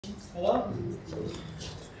Hello.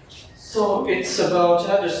 So it's about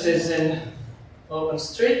addresses in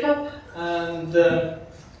OpenStreetMap, and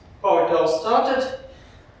how it all started.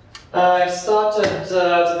 It started at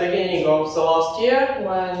the beginning of the last year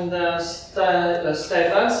when the state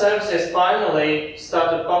land services finally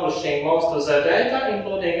started publishing most of their data,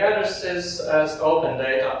 including addresses, as open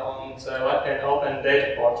data on the Latvian Open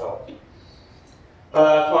Data Portal. For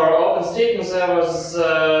OpenStreetMap, there was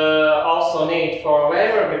also need for a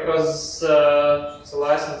waiver because the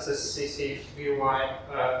license is CC BY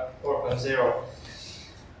 4.0.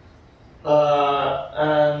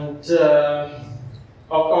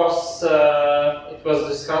 Of course, it was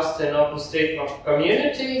discussed in OpenStreetMap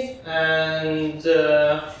community and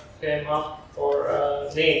came up for a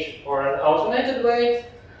need for an automated way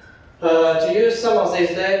to use some of this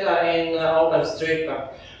data in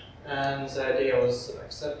OpenStreetMap, and the idea was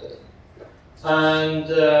accepted. And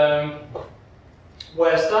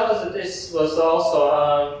where I started this was also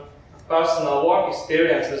a personal work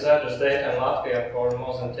experience with address data in Latvia for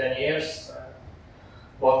more than 10 years.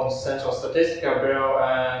 Both in the Central Statistical Bureau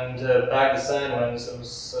and back then when it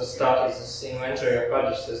was started this inventory of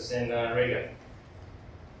addresses in Riga.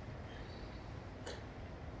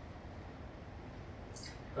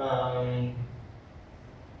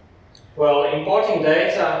 Well, importing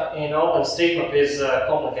data in OpenStreetMap is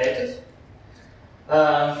complicated.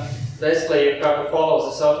 Basically, you have to follow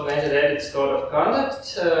this automated edits code of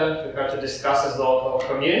conduct. You have to discuss it with the local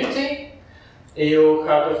community. You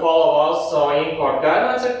have to follow also import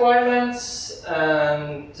guidelines requirements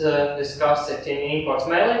and discuss it in import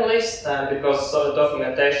mailing list. And because the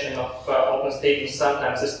documentation of OpenStreetMap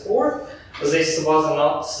sometimes is poor, this was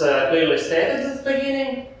not clearly stated at the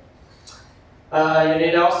beginning. You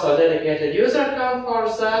need also a dedicated user account for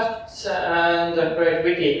that and a great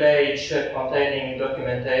wiki page containing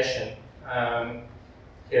documentation.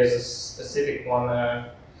 Here's a specific one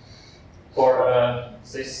for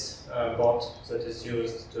this bot that is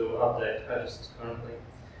used to update addresses currently.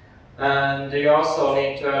 And you also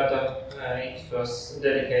need to add it to a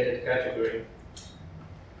dedicated category.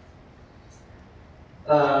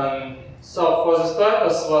 So for this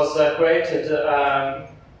purpose was created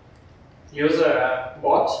user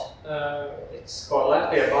bot. It's called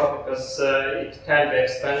Latvia bot because it can be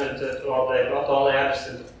expanded to update not only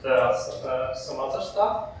addresses but some other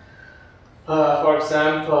stuff. For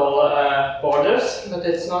example, borders, but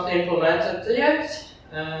it's not implemented yet,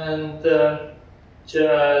 and the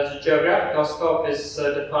geographical scope is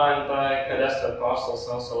defined by cadastral parcels,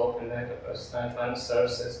 also open data for state land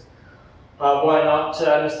services. Why not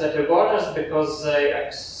administrative borders? Because they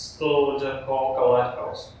exclude local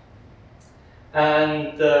echoes.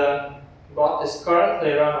 And the bot is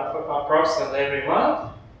currently run approximately every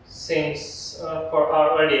month, since for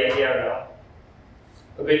already a year now.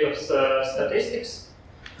 A bit of statistics,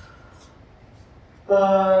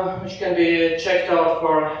 which can be checked out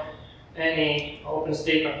for any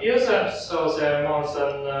OpenStreetMap user. So there are more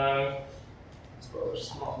than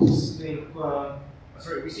small screen.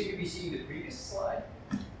 Sorry, we seem to be seeing the previous slide.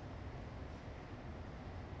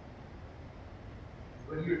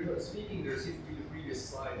 When you're speaking, there seems to be the previous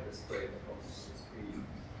slide displayed on the screen.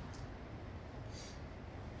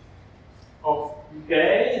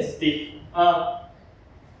 Okay, it's the.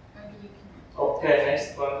 Okay,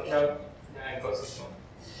 next one. Yeah, I got this one.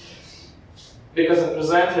 Because the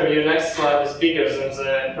presenter, your next slide is bigger than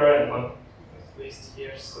the current one, at least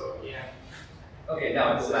here. So yeah. Okay,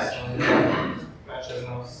 now it's matches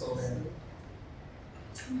now. So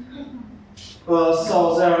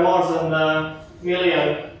so there are more than a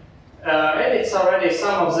million edits already.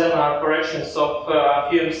 Some of them are corrections of a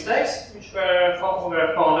few mistakes which were found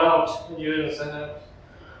out during the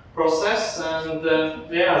process, and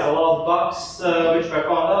yeah, there's a lot of bugs which were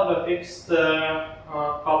found out but fixed a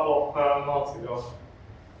couple of months ago.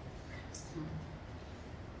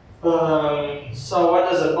 So what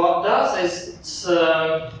does the bot does is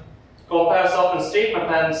it compares OpenStreetMap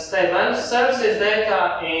and state land services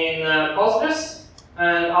data in Postgres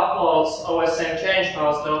and uploads OSM change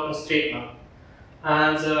files to OpenStreetMap.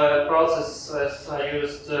 And the process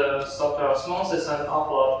used software osmosis and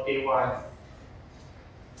upload PY.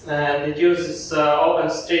 And it uses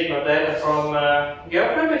OpenStreetMap data from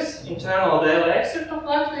GeoFabric's internal daily extract of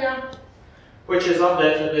Latvia, which is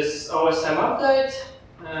updated with OSM update.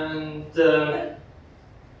 And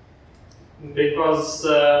because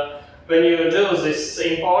when you do this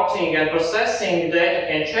importing and processing, data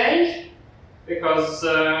can change because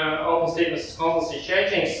OpenStreetMap is constantly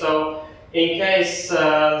changing. So in case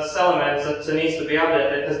this element that needs to be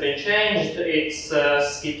updated has been changed, it's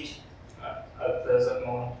skipped at that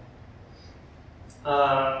moment.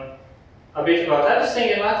 A bit about addressing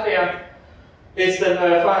in Latvia. It's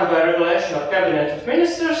defined by regulation of Cabinet of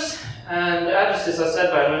Ministers, and addresses are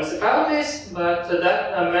set by municipalities, but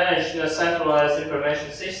that managed in a centralized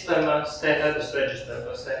information system, state address register,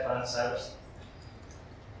 or state land service.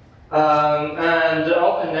 And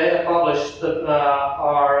open data published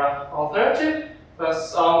are alternative,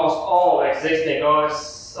 thus almost all existing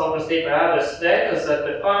OpenStreetMap address data that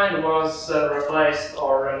defined was replaced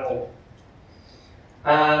or removed.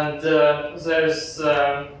 And there's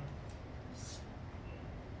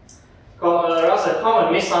rather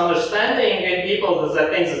common misunderstanding in people that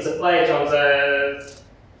think that the plate on the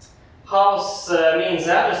house means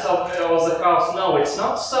the address of the house. No, it's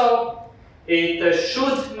not so. It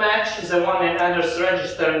should match the one in address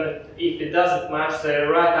register, but if it doesn't match the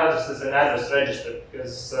right address is in address register,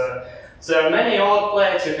 because there are many old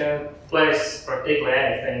plates you can place practically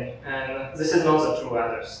anything, and this is not the true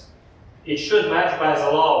address. It should match by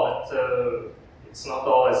the law, but it's not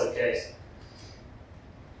always the case.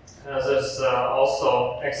 There's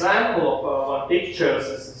also example of one picture.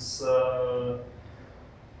 This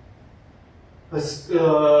is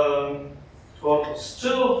photos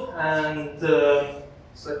 2, and the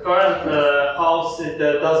current house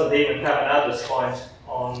doesn't even have an address point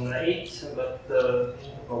on it, but the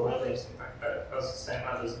buildings in fact has the same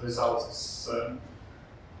address without this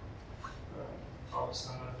house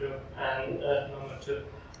number 2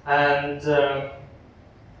 and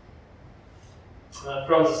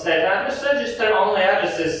from the state address register, only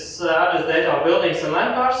address data on buildings and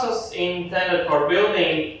land parcels intended for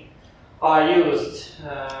building are used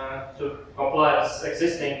to comply with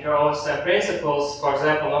existing OSM principles. For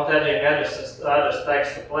example, not adding address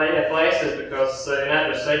tags to places, because in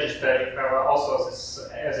address register you have also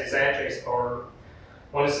these entries for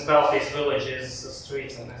municipalities, villages,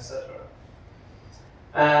 streets, and etc.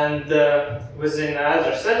 And within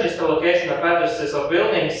address register, location of addresses of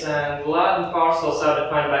buildings and land parcels are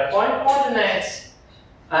defined by point coordinates,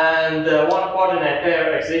 and one coordinate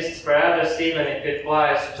pair exists per address even if it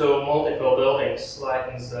applies to multiple buildings, like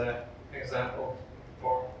in the example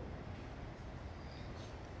before.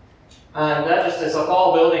 And addresses of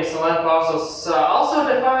all buildings and land parcels are also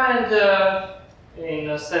defined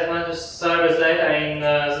in state land service data in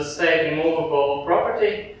the state immovable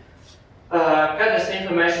property address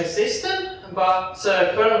information system, but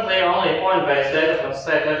currently only point-based data from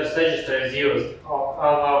state address register is used.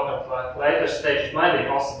 Although at later stage it might be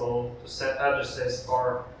possible to set addresses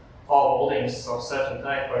for all buildings of certain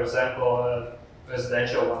type, for example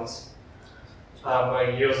residential ones, by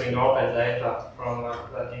using open data from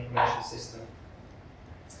that information system.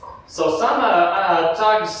 So some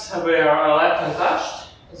tags were left untouched.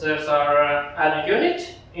 There's our add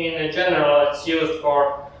unit. In general, it's used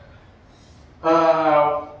for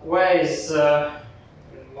ways,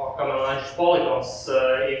 more common language polygons,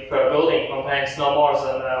 if a building contains no more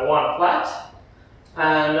than one flat,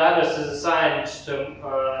 and address is assigned to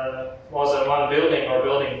more than one building or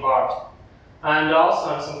building part. And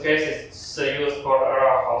also in some cases it's used for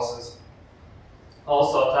row houses.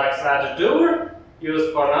 Also tags add doer,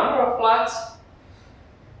 used for number of flats,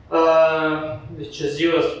 which is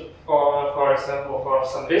used for example for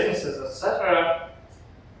some businesses, etc.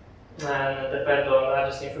 And depend on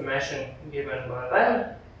address information given by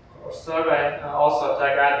them or survey. Also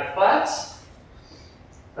tag add flats.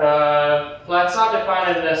 Flats are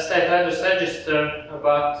defined in the state address register,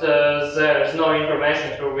 but there is no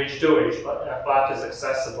information through which door each flat is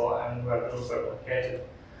accessible and where those are located.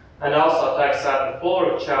 And also tags add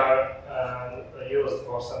floor, which are used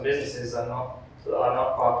for some businesses and are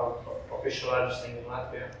not part of official addressing in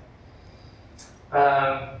Latvia.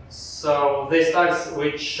 So these tags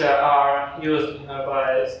which are used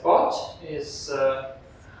by Spot is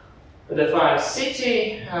define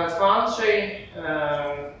city, country,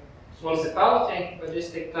 municipality,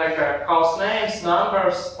 logistic tag, house names,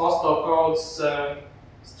 numbers, postal codes,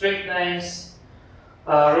 street names,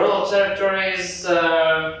 rural territories,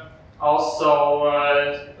 also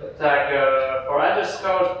tag for address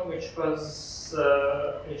code, which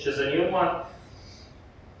is a new one.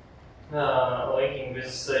 Linking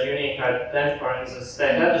with unique identifier in the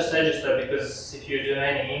state address register, because if you do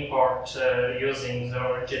any import using the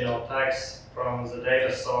original tags from the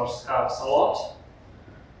data source helps a lot.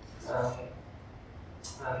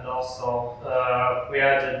 And also we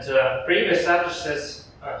added previous addresses,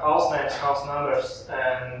 house names, house numbers,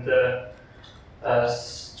 and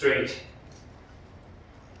street.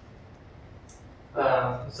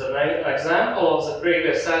 The example of the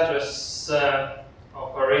previous address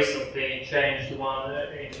of a recently changed one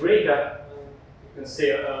in Riga. You can see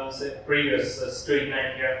the previous street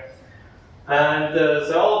name here. And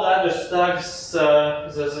the old address tags,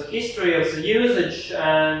 there's a history of the usage,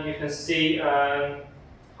 and you can see high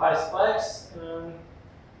spikes.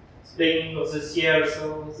 It's beginning of this year,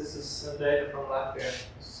 so this is data from Latvia.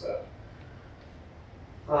 So,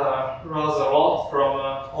 rather a lot from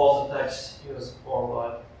all the tags used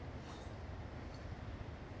worldwide.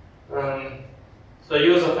 So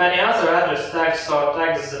use of any other address tags or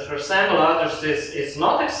tags that resemble addresses is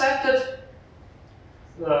not accepted.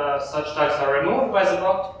 Such tags are removed by the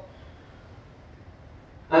bot.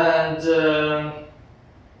 And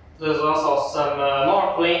there's also some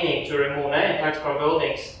more cleaning to remove name tags from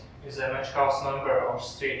buildings if they match house number or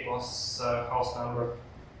street plus house number.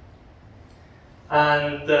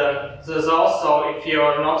 And there's also, if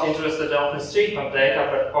you're not interested in OpenStreetMap data,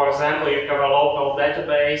 but for example you have a local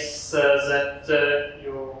database that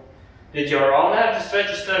you did your own address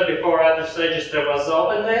register before address register was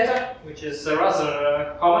open data, which is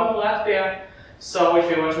rather common in Latvia. So if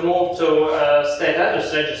you want to move to a state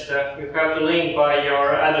address register, you have to link by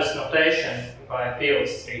your address notation, by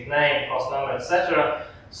fields, street name, house number, etc.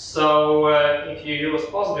 So if you use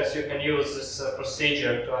Postgres, you can use this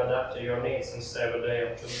procedure to adapt to your needs and save a day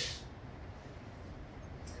or two.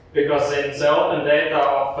 Because in the open data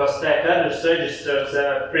of state address register,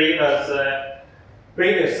 the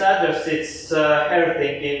previous address, it's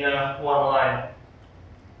everything in one line.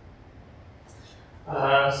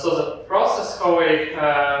 So the process how we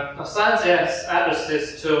assign the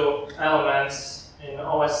addresses to elements in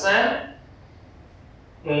OSM.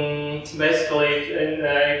 Basically,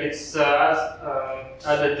 if it's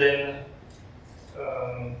added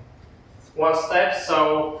in one step,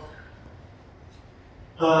 so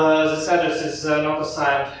this address is not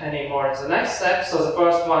assigned anymore in the next step. So the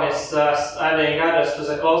first one is adding address to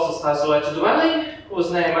the closest isolated dwelling,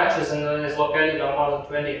 whose name matches and is located on more than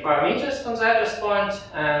 25 meters from the address point.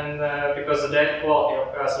 And because the data quality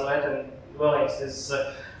of isolated dwellings is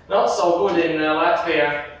not so good in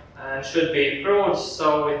Latvia, and should be improved,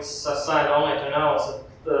 so it's assigned only to nodes that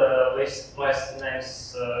the list place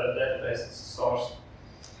names database as a source.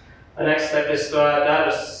 The next step is to add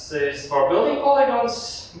addresses for building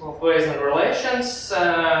polygons, both ways and relations,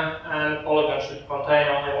 and polygon should contain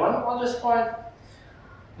only one address point.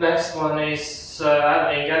 Next one is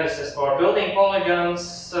adding addresses for building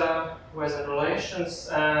polygons, ways and relations,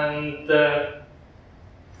 and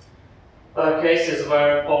cases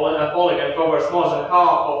where a polygon covers more than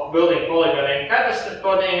half of building polygon in cadastral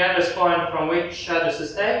coding address point from which address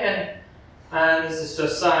is taken. And this is to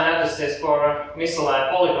assign addresses for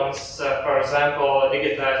misaligned polygons, for example,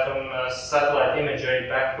 digitized from satellite imagery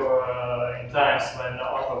back in times when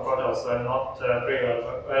orthoprotocols were not freely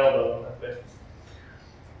available on that bit.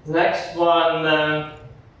 The next one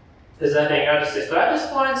is adding addresses to address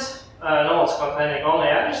points, nodes containing only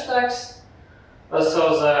address tags.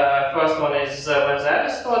 So the first one is when the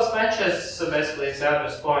address codes matches, so basically it's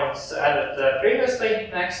address points added previously.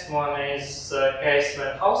 Next one is case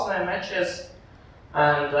when house name matches,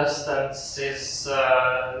 and distance is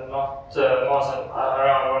not more than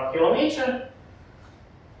around 1 kilometer.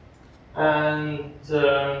 And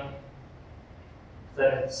then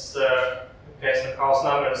it's case when house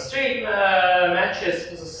number and street matches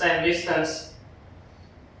is the same distance.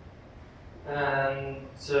 And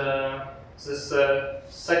this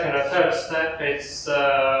second or third step, it's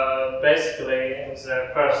basically in the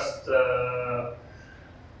first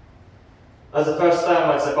time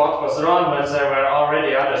when the bot was run, when there were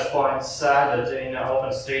already address points added in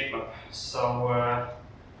OpenStreetMap. So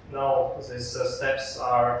no, these steps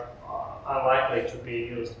are unlikely to be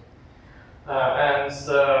used. And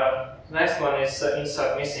the next one is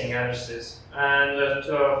insert missing addresses. And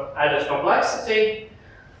to add complexity,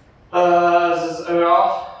 we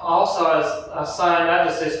also assign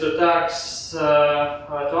addresses to tags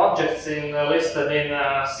to objects listed in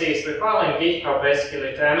CSV file in GitHub,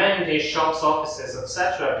 basically to amenities, shops, offices,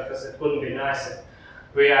 etc. Because it wouldn't be nice if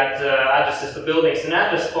we add addresses to buildings and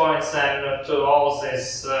address points and to all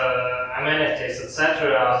these amenities,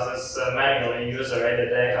 etc. as manually user-aided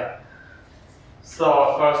data.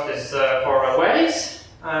 So first is for ways.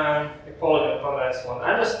 The polygon contains one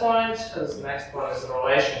address point. The next one is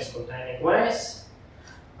relations containing ways.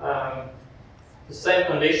 The same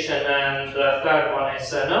condition, and the third one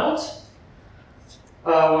is nodes.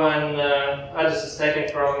 When address is taken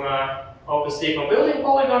from OpenStreetMap building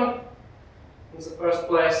polygon in the first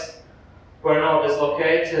place, where node is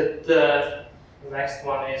located. The next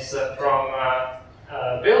one is from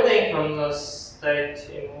building from the state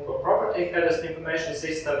immovable property cadastral information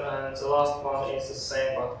system, and the last one is the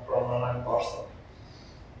same but from a land parcel.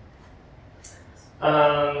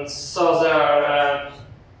 So there are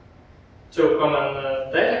two common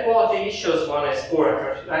data quality issues. One is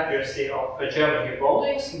poor accuracy of geometry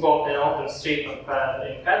holdings, both in OpenStreetMap and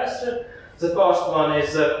in cadastre. The first one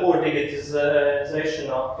is poor digitization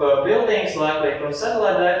of buildings, likely from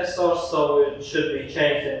satellite data source, so it should be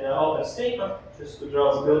changed in OpenStreetMap just to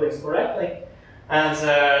draw the buildings correctly. And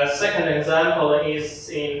the second example is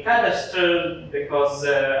in cadastre, because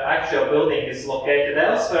the actual building is located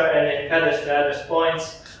elsewhere, and in cadastre address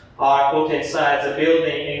points are put inside the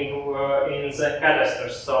building in the cadastre.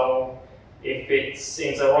 So if it's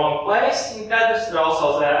in the wrong place in cadastre,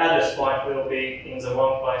 also the address point will be in the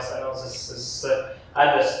wrong place. I know this is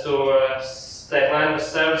address to state language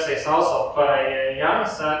services also by Jan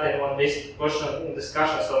started on this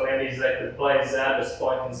discussion, so maybe they could place the address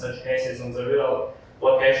point in such cases on the real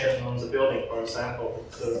location on the building, for example,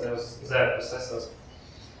 with their processors.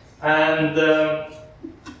 And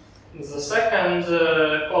the second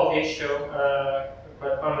quality issue,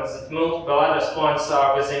 quite common, is that multiple address points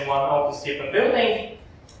are within one OpenStreetMap building.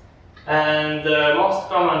 And the most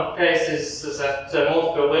common case is that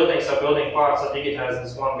multiple buildings or building parts are digitized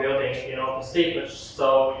as one building in OpenStreetMap,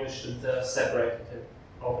 so you should separate it in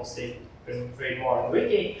OpenStreetMap. You can read more in the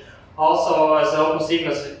wiki. Also, as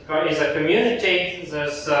OpenStreetMap is a community,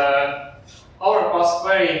 there's overpass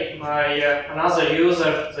query by another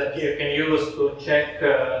user that you can use to check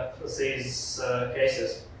these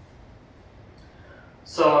cases.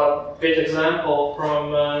 So a bit example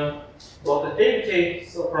from block activity.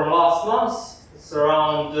 So from last month, it's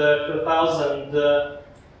around 2,000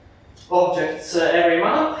 objects every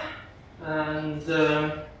month, and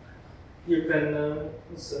you can.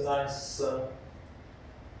 It's a nice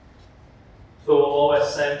tool,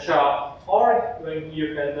 OSM-chart.org, where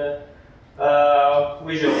you can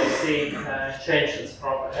visually see changes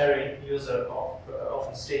from every user of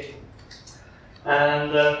OpenStreetMap.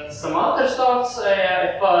 And some other thoughts,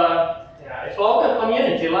 if local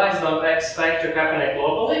community lies don't expect to happen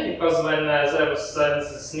globally, because when there was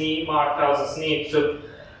this need, marked out this need to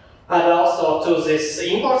add also to this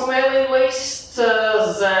imports mailing list,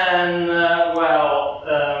 then,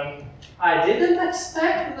 I didn't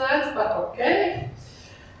expect that, but okay.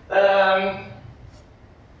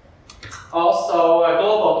 Also, a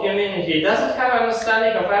global community doesn't have an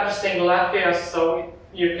understanding of addressing Latvia, so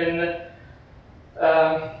you can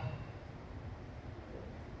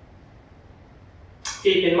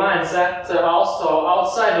keep in mind that also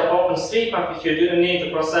outside of OpenStreetMap, if you do need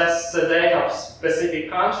to process the data of a specific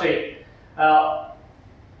country,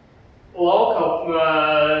 local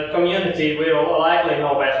community will likely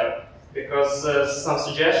know better, because some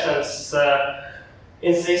suggestions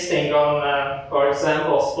insisting on, for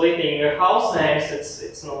example, splitting house names,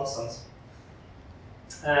 it's nonsense.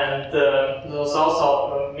 And there's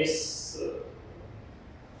also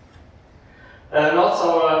not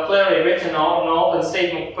so clearly written on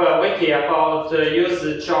OpenStreetMap wiki about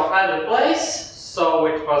usage of added place, so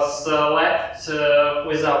it was left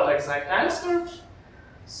without exact answer.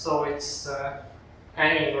 So it's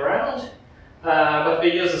hanging around. But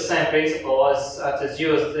we use the same principle as is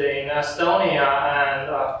used in Estonia, and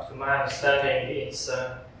to my understanding, it's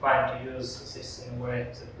fine to use this in a way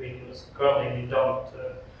that we use. Currently, we don't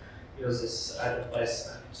use this added place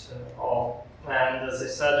at all. And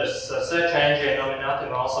this address search engine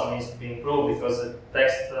nominatim also needs to be improved, because the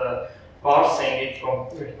text parsing, if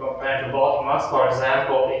compared to Baltic Max, for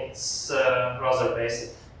example, it's rather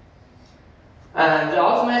basic. And the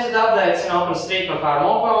automated updates in OpenStreetMap are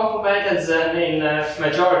more complicated than in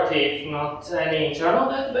majority, if not any, internal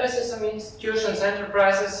databases of institutions,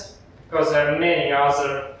 enterprises, because there are many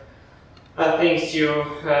other things you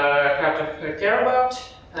have to care about.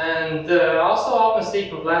 And also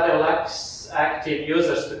OpenStreetMap Latvia lacks active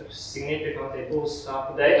users to significantly boost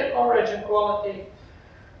up data coverage and quality.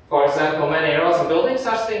 For example, many roads and buildings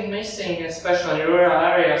are still missing, especially in rural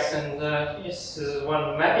areas, and this is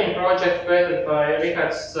one mapping project created by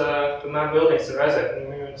Rihards to map buildings in resident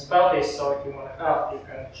municipalities, so if you want to help, you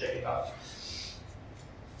can check it out.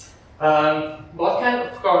 What can,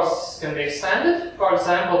 of course, can be extended, for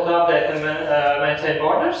example, to update and maintain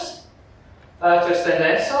borders, to extend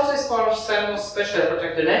data sources for example, specially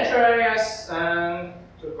protected nature areas,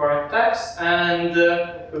 to correct text, and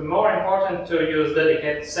more important, to use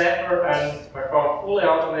dedicated server and perform fully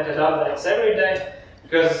automated updates every day,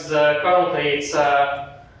 because currently it's done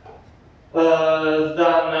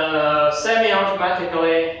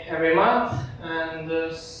semi-automatically every month, and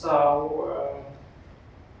so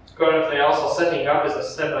currently also setting up is a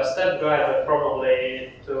step-by-step guide, but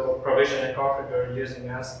probably to provision and configure using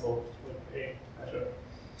Ansible would be better.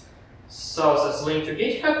 So there's a link to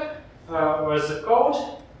GitHub. Where's the code?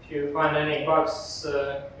 If you find any bugs,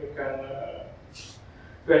 you can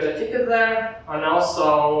create a ticket there, and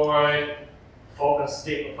also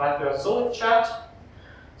OpenStreetMap Latvia Zulip chat.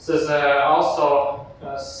 So there's also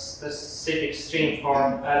a specific stream for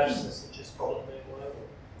addresses, which is publicly available.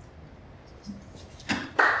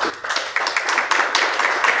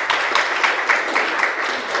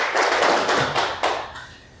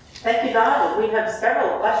 Thank you, Dāvis. We have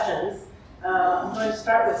several questions. I'm going to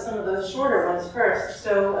start with some of those shorter ones first.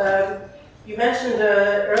 So you mentioned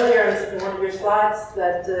earlier in one of your slides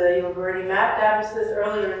that you have already mapped addresses.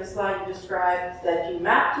 Earlier in the slide you described that you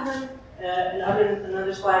mapped to them.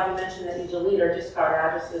 Another slide you mentioned that you delete or discard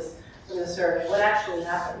addresses from the survey. What actually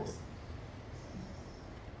happens?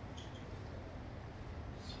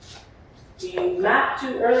 Do you map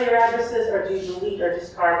to earlier addresses, or do you delete or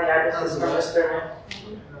discard the addresses from the survey?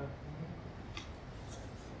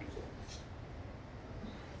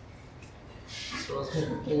 It was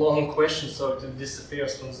a long question, so it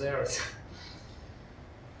disappears from there. It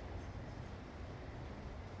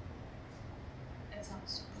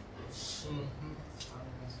sounds.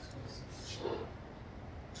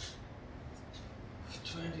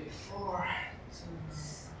 24.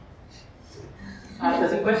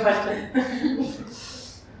 That's a quick question.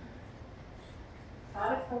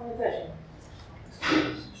 Product formalization.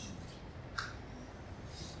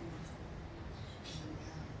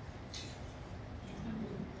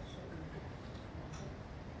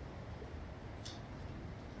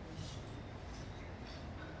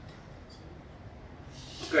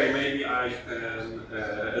 Okay, maybe I can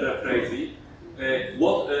rephrase it.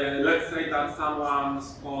 Let's say that someone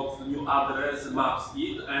spots a new address, maps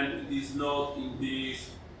it, and it is not in this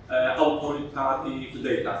authoritative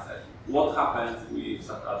data set. What happens with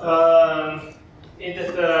that address?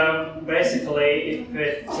 Basically,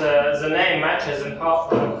 if the name matches and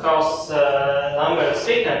house number and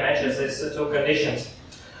street name matches, it's the two conditions.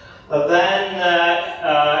 Then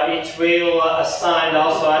it will assign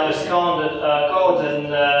also address code and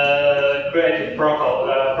create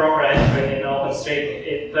proper entry in OpenStreetMap.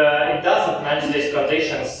 It doesn't match these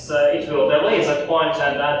conditions. It will delete that point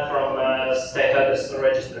and add from state address to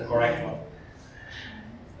register the correct one.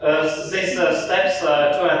 These steps 2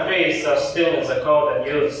 and 3 are still in the code and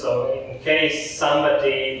used. So in case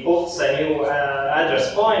somebody puts a new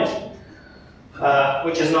address point,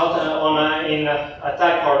 which is not in a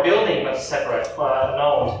tag for building, but a separate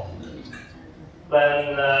node,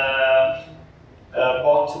 then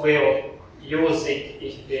bot will use it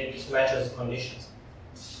if it matches the conditions.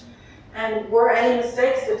 And were any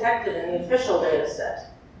mistakes detected in the official data set?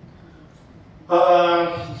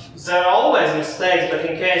 There are always mistakes, but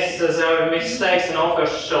in case there are mistakes in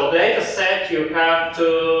official data set, you have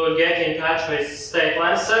to get in touch with state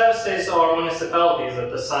land services or municipalities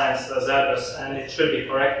that assigns the address, and it should be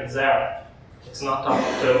corrected there. It's not up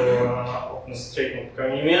to OpenStreetMap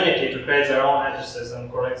community to create their own addresses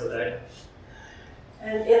and correct the data.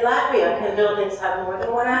 And in Latvia, can buildings have more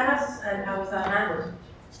than one address, and how is that handled?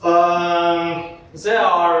 There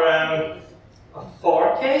are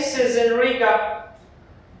 4 cases in Riga,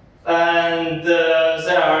 and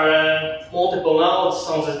there are multiple nodes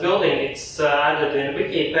on this building. It's added in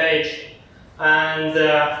wiki page, and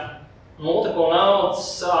multiple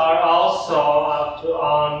nodes are also up to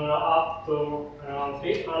around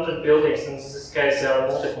 300 buildings. In this case, there are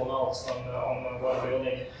multiple nodes on one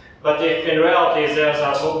building. But if in reality there's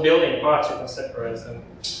a building parts, you can separate them.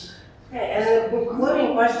 Okay, and the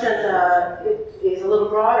concluding question is a little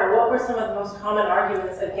broader. What were some of the most common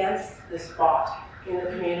arguments against this bot in the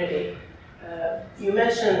community? You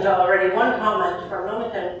mentioned already one comment from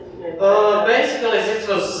Nomitan. Basically, this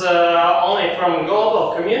was only from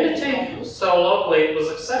global community, so locally it was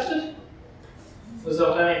accepted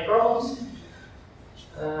without any problems.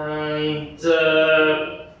 And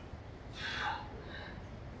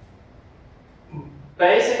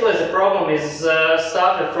basically, the problem is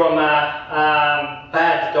started from a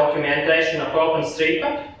bad documentation of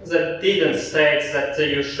OpenStreetMap that didn't state that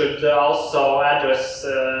you should also address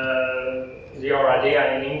your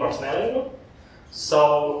idea in inbox mailing group.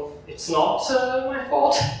 So it's not my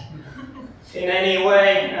fault in any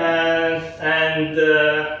way. And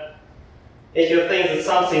if you think that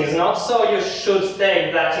something is not so, you should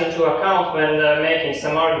take that into account when making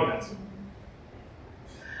some arguments.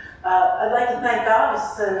 I'd like to thank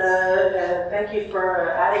Dāvis and thank you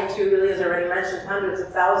for adding to, really, as already mentioned, hundreds of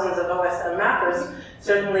thousands of OSM mappers.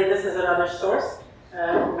 Certainly this is another source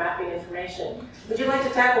for mapping information. Would you like to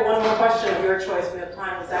tackle one more question of your choice? We have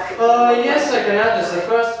time. Yes, I can address the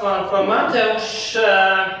first one from Mateusz.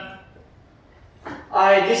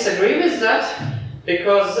 I disagree with that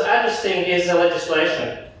because addressing is a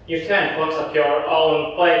legislation. you can put up your own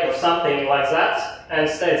plate or something like that and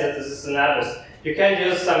state that this is an address. You can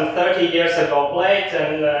use some 30 years ago plate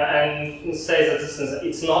and say that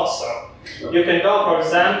it's not so. You can go, for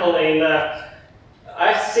example, in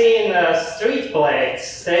I've seen street plates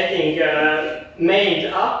stating made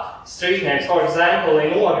up street names. For example,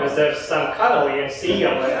 in Ogres there's some Kļaviņš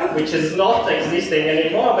seal, which is not existing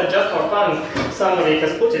anymore, but just for fun, somebody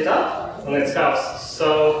has put it up on its house.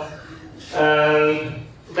 So,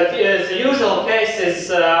 but the usual case is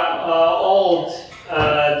old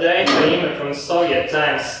data image from Soviet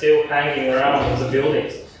times still hanging around in the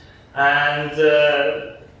buildings. And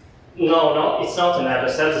no, it's not an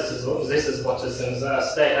address. This is what is in the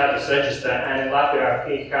state address register, and in Latvia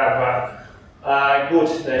we have a good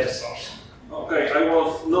data source. Okay, I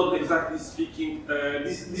was not exactly speaking,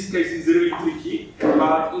 this case is really tricky,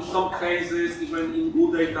 but in some cases, even in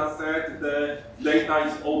good data set, the data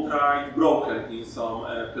is outright broken in some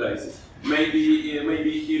places. Maybe here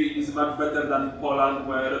it is much better than in Poland,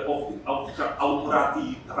 where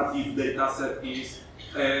authoritative data set is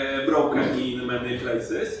broken in many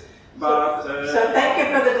places. But, so thank you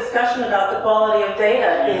for the discussion about the quality of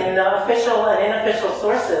data in official and unofficial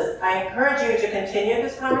sources. I encourage you to continue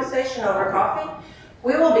this conversation over coffee.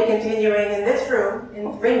 We will be continuing in this room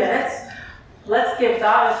in 3 minutes. Let's give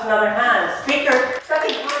Dāvis another hand. Speaker,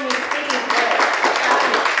 second time